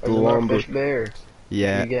 There's a fish bear.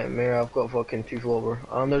 Yeah. You get me, I've got fucking 2 flower.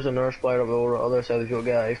 And there's a nurse spider over the other side if you'll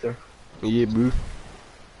get after. Yeah, boo.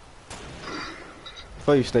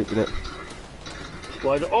 Why are you sniping it?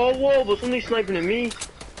 Spider. Oh, whoa, but somebody's sniping at me.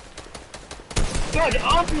 God,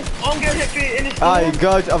 I'm getting hit in his storm. Aye,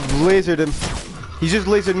 God, I've lasered him. He's just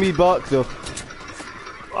lasered me back though.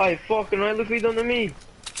 Aye, fucking right, look what he done to me.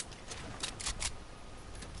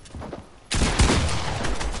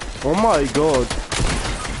 Oh my god.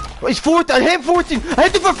 Oh, he's 14, I hit 14! I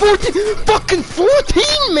hit him for 14! Fucking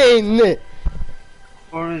 14, man!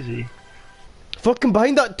 Where is he? Fucking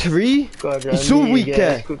behind that tree. God, he's so weak,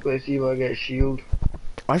 eh? Quickly see if I get shield.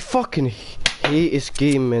 I fucking hate this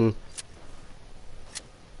game, man.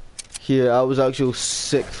 Here, I was actually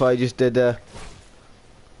sick if I just did Did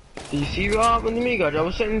you see what happened to me, guys? I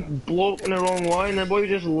was sitting blocking the wrong way and that boy was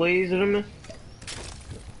just lasering me.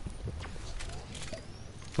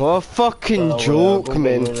 What a fucking joke,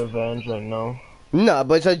 man. Revenge right now. Nah,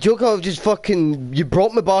 but it's a joke. I've just fucking... You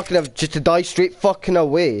brought me back and I've just to die straight fucking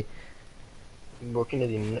away. I'm working at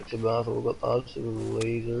the next battle, we got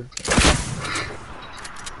absolutely lasered.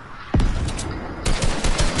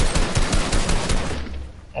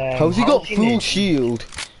 How's he got full shield?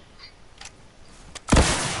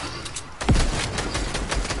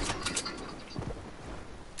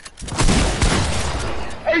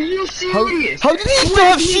 Are you serious? How did he still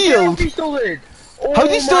have shield? How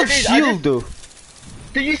did he still have shield though?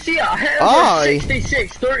 Did you see it? I hit him for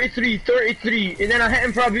 66, 33, 33, and then I hit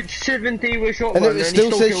him for about 70 with shotgun. And then it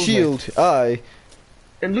still says shield. Aye.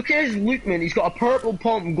 And look at his loot, man. He's got a purple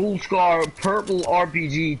pump, gold scar, purple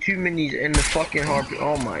RPG, 2 minis in the fucking heart.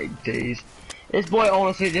 Oh my days. This boy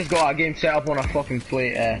honestly just got a game set up on a fucking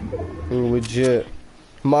plate, Legit.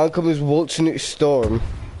 Man comes watching it storm.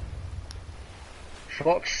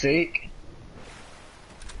 Fuck's sake.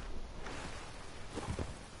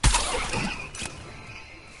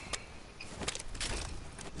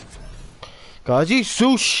 God, he's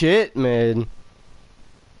so shit, man.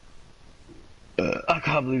 I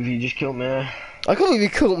can't believe he just killed me. I can't believe he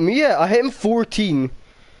killed me yet. I hit him 14.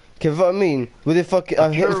 Okay, what I mean? With the fucking,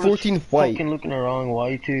 I hit him 14 white. Fucking looking the wrong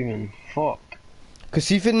way too, man. Fuck.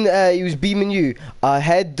 Cause even he was beaming you, I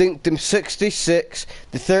head dinked him 66,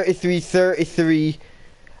 the 33, 33,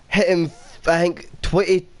 hit him I think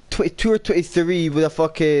 20, 22 or 23 with a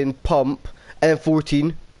fucking pump, and then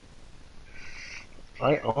 14.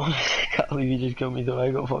 I honestly can't believe you just killed me though. I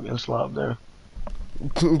got fucking slapped there.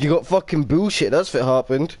 You got fucking bullshit. That's what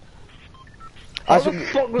happened. How the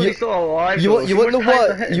fuck was he still alive? You want to know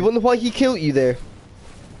why? You want to know why he killed you there?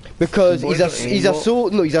 Because he's a solo,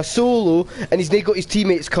 and he's not got his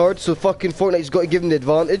teammates' card, so fucking Fortnite's got to give him the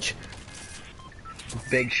advantage.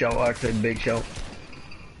 Big shout, actually, big shout.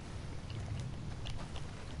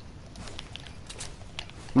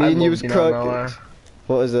 Me and you was cracked.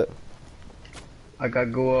 What is it? I gotta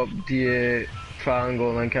go up the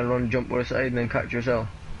triangle and then kind of run, jump to the side, and then catch yourself.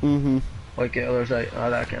 Like the other side.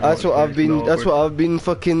 That's what I've been. That's what I've been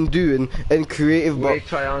fucking doing in creative. Wait,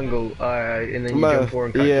 triangle, and then you jump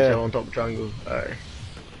forward and catch yourself on top of triangle.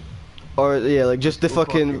 Or yeah, like just the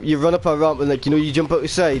fucking. You run up a ramp and like you jump out the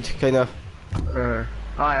side, kind of.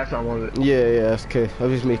 That's not one of it. Yeah, that's okay. I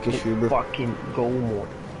was making sure, bro. Fucking go more.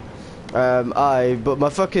 But my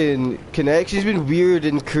fucking connection's been weird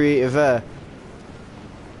in creative,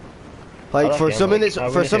 Like for someone that's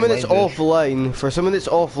offline,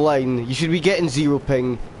 you should be getting 0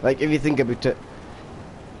 ping. Like if you think about it.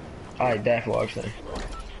 Definitely actually.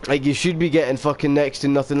 Like you should be getting fucking next to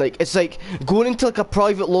nothing. Like it's like going into like a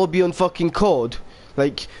private lobby on fucking COD.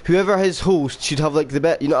 Like whoever his host should have like the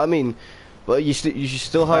bet. You know what I mean? But you should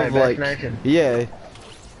still have like connection. Yeah.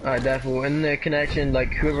 Definitely. In the connection,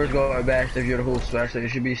 like whoever's got our best, if you're the host, especially, it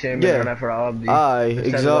should be same internet for all of these.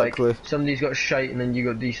 Exactly. Like, somebody's got shite and then you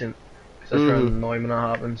got decent. That's really annoying when that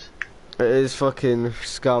happens. It is fucking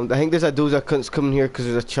scammed. I think there's a dozer cunts coming here because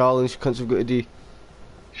there's a challenge cunts have got to do.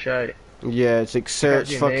 Shite. Yeah, it's like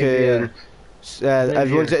search fucking.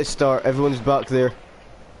 Everyone's at the start. Everyone's back there.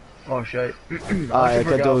 Oh shite. I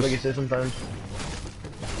forget those. Sometimes.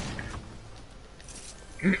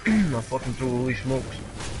 I fucking throw holy smokes.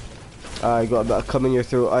 I got a bit of cum in your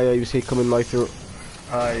throat. I was say cum in my throat.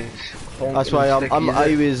 That's why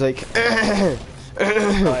I was like.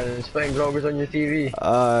 Spitting groggers on your TV.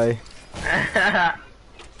 I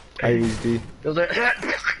always do. That's what it's like.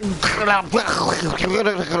 What the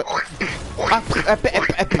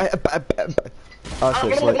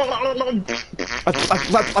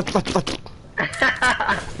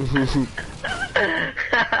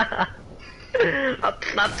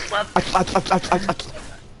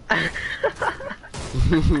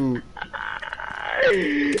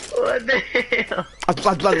hell?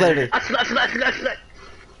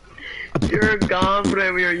 You're gone,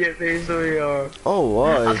 bro. We are your face, so we are. Oh,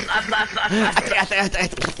 why?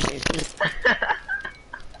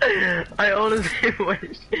 I honestly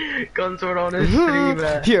wish guns were on his stream,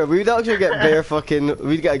 man. Here, we'd actually get bare fucking.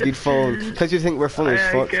 We'd get a good phone. Because you think we're funny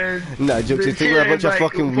as fuck. Nah, jokes. You think we're a bunch of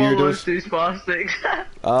fucking weirdos.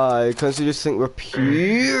 Aye, because you just think we're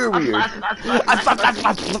pure weird. It's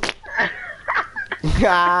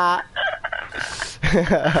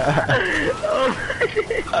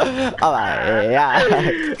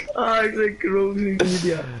a grossing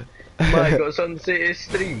media. My God, something to say to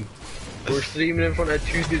stream. We're streaming in front of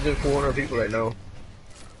 2,400 people right now.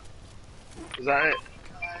 Is that it?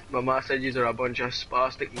 My ma said yous are a bunch of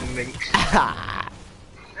spastic minks.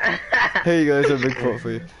 Here you go, there's a big pot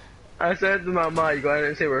for you. I said to my ma, you go ahead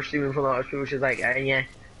and say we're streaming in front of people. She's like, yeah.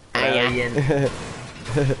 Here,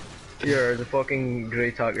 there's a fucking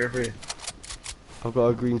grey tack here for you. I've got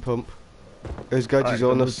a green pump. There's gadgets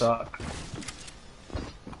on us.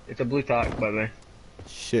 It's a blue tack, by the way.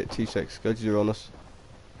 Shit, T6, gadgets are on us.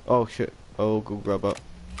 Oh shit, I'll go grab that.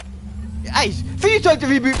 Hey, who you trying to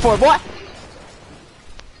reboot for, what?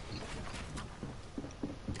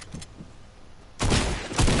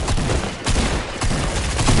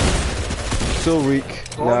 So weak.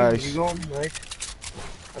 Nice. You go, nice.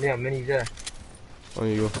 I think I'm minis there. On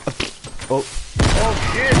you go. Oh. Oh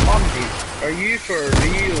shit, Andy. Are you for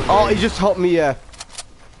real? Oh, he just hit me, yeah.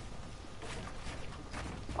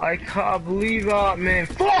 I can't believe that, man.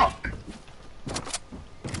 Fuck!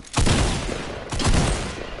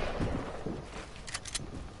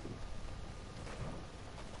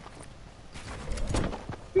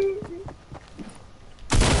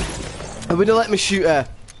 I wouldn't let me shoot her.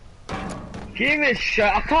 Give me shit.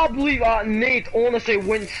 I can't believe that Nate honestly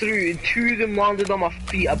went through and 2 of them landed on my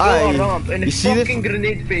feet. I built a ramp and a fucking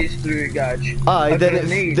grenade phased through it, guys.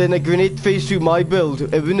 Then a grenade phased through my build.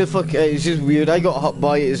 It wouldn't have it's just weird. I got hit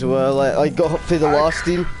by it as well. I got hit through the last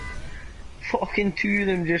team. Fucking 2 of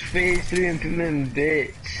them just phased through and put me in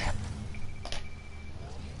bits.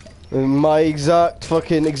 My exact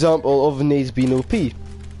fucking example of Nate's being OP.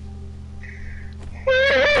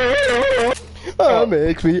 That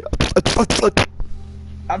makes me.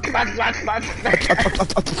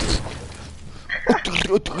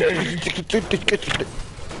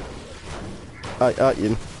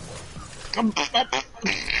 Ian.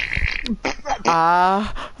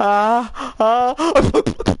 Ah, ah, ah.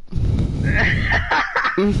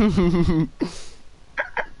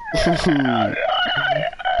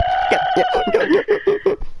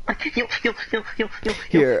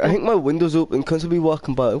 Here, I think my window's open. Constantly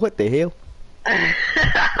walking by. What the hell?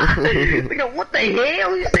 Look at what the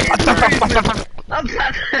hell you saying?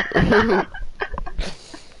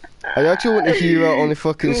 I actually want to hear that on the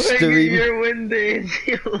fucking stream. Your window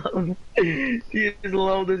is as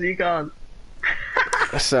loud as you can.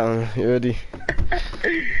 Sam, you ready?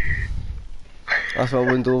 That's my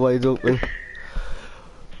window wide open.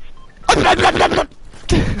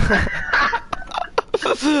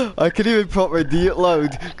 I can even proper D it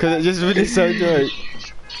loud because it just really sounds right.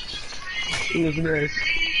 It was nice.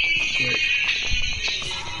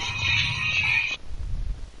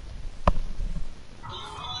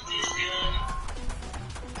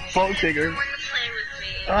 Phone singer.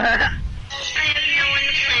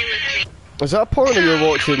 Is that a porno you're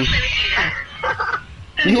watching?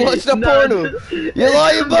 You watched the porno? You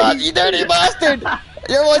lying bastard! You dirty bastard!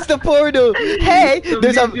 You watched the porno! Hey!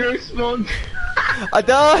 There's a... I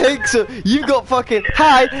don't think so. You've got fucking...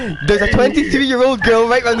 Hi! There's a 23-year-old girl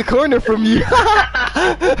right round the corner from you.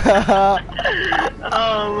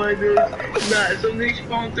 Oh my god. Nah, somebody's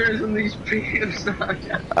sponsoring somebody's premium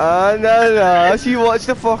Snapchat. No. She watched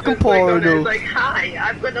the fucking porno. It's like, hi,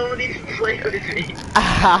 I've got nobody to play with me.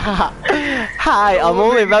 Hi, I'm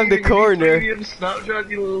only round the corner. Premium Snapchat,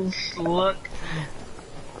 you little slut.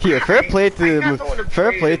 Here, fair play to them.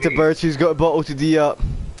 Fair play to Birch who's got a bottle to D up.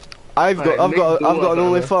 I've got an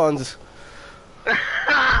OnlyFans.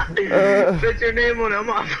 Put your name on it, I'm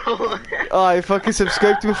not following it. Aye, fucking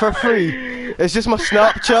subscribe to me for free. It's just my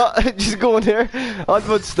Snapchat. Just go on here. I'd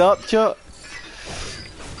want Snapchat.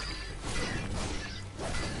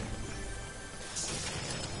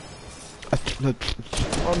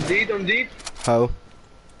 I'm dead. How?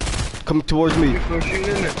 Come towards me. You're shooting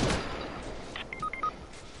in it.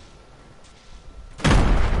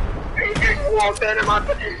 He just walked in my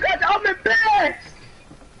face. I'm the best!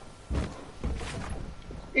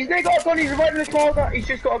 He's not got a gun, he's reviving the small gun. He's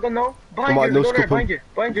just got a gun now. Behind you, there's a gunner, behind you.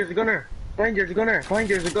 Behind you, there's a gunner. Behind you, there's a gunner. Behind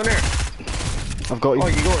you, there's a gunner. I've got you. Oh,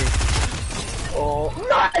 you got him. Oh,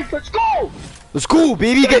 nice, let's go! Let's go,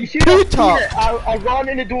 baby, Right, get two top! I ran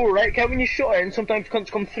in the door, right? Okay, when you shot it, and sometimes cunts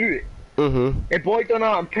come through it. A boy done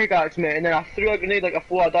that and pickaxe me, and then I threw a grenade like a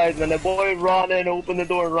 4 I died, and then the boy ran in, opened the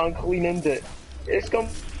door, and ran clean into it. It's come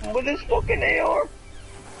with his fucking AR.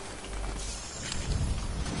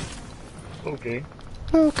 Okay.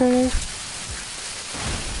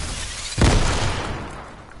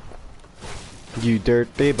 You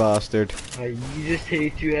dirty bastard. You just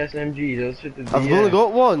take 2 SMGs, that's what the I've only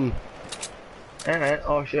got one. Alright,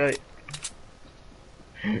 oh shit.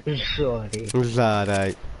 Sorry. Is that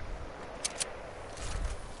right?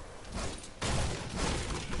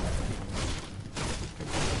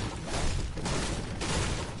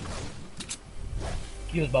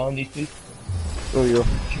 Use bounties, please. Oh yeah.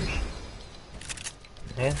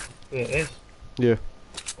 Yeah? Yeah, it is. Yeah.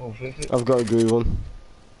 Oh, fix it. I've got a good one.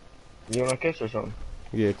 You want a kiss or something?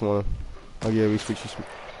 Yeah, come on. Oh yeah, we switch this.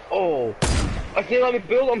 Oh! I can't let me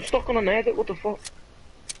build, I'm stuck on an edit, what the fuck?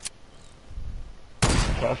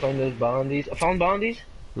 Can I find those bounties? I found bounties?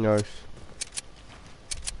 Nice.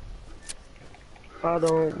 I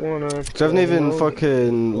don't wanna... I haven't even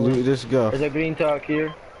fucking looted this guy. There's a green tack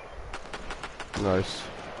here. Nice.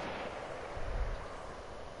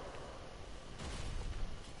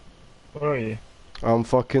 Where are you? I'm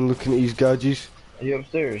fucking looking at these gadgets. Are you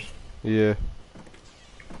upstairs? Yeah.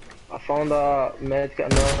 I found a med kit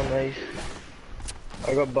now, nice.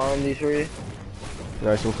 I got bounties for you.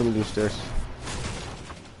 Nice, I'm coming downstairs.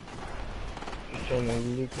 Just trying to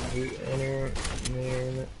look anywhere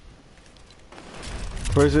near it.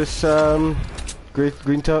 Where's this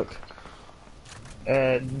green tuck?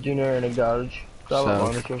 Junior in a garage. Grab a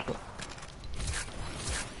bounty or something.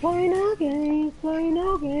 Playing our game, playing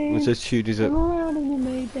our game. It says shoot, is it?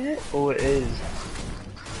 Oh, it is.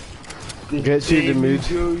 Get you the mood.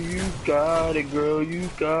 Girl, you got it, girl, you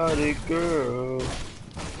got it, girl.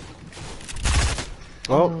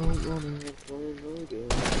 Oh.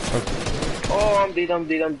 Oh, I'm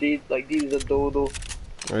dead. Like, dead as a dodo.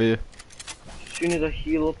 Are you? As soon as I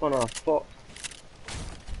heal up on a fuck.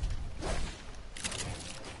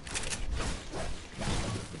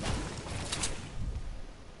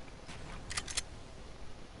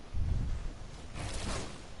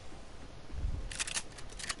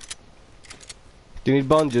 Do you need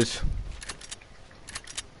bandages?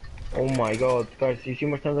 Oh my god, guys, you see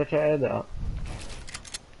how much times I try to edit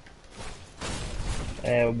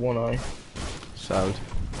that? One eye. Sound.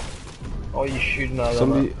 Oh, you shouldn't have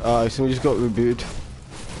Somebody, done somebody just got rebooted.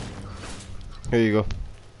 Here you go.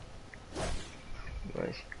 that.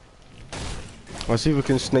 Nice. Let's see if we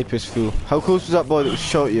can snipe his fool. How close was that boy that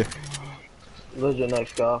shot you? Legit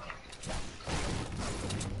next off.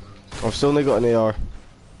 I've still only got an AR.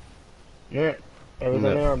 Yeah. Everything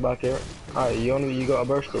No. there back here. Alright, you got a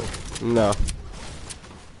burst though. No.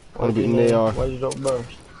 Why I'll did beat an AR. Why did you drop a burst?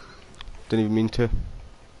 Didn't even mean to.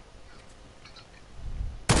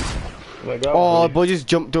 Like, grab Oh, it, boy just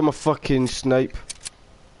jumped on my fucking snipe.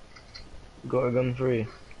 got a gun free.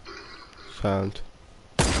 Sound.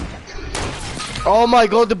 Oh my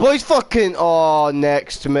god, the boy's fucking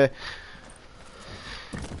next to me.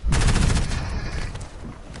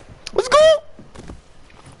 Let's go!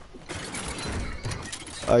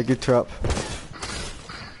 Alright, good trap.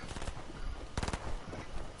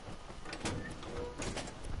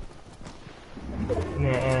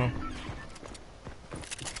 Nah.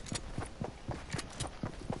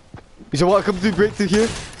 You said what? Come through, break through here.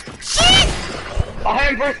 I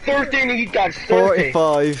am for 13 and he got 30.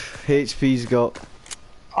 45 HP's got.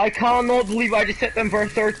 I cannot believe I just hit them for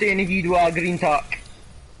 30 and he do a green tack.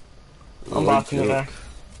 I'm back in it now.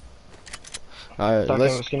 Alright,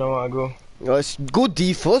 Let's go. let's go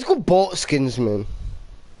default. Let's go bot skins, man.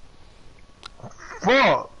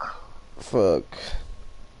 Fuck! Fuck.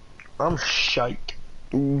 I'm shite.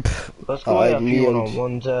 Pff, Let's go Alright, a me few and-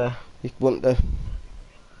 one-on-ones. You want the...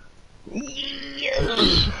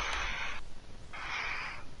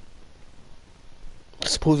 I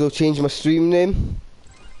suppose I'll change my stream name.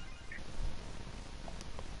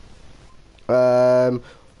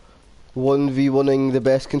 1v1ing the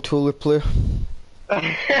best controller player.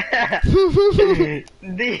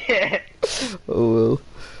 The Oh well.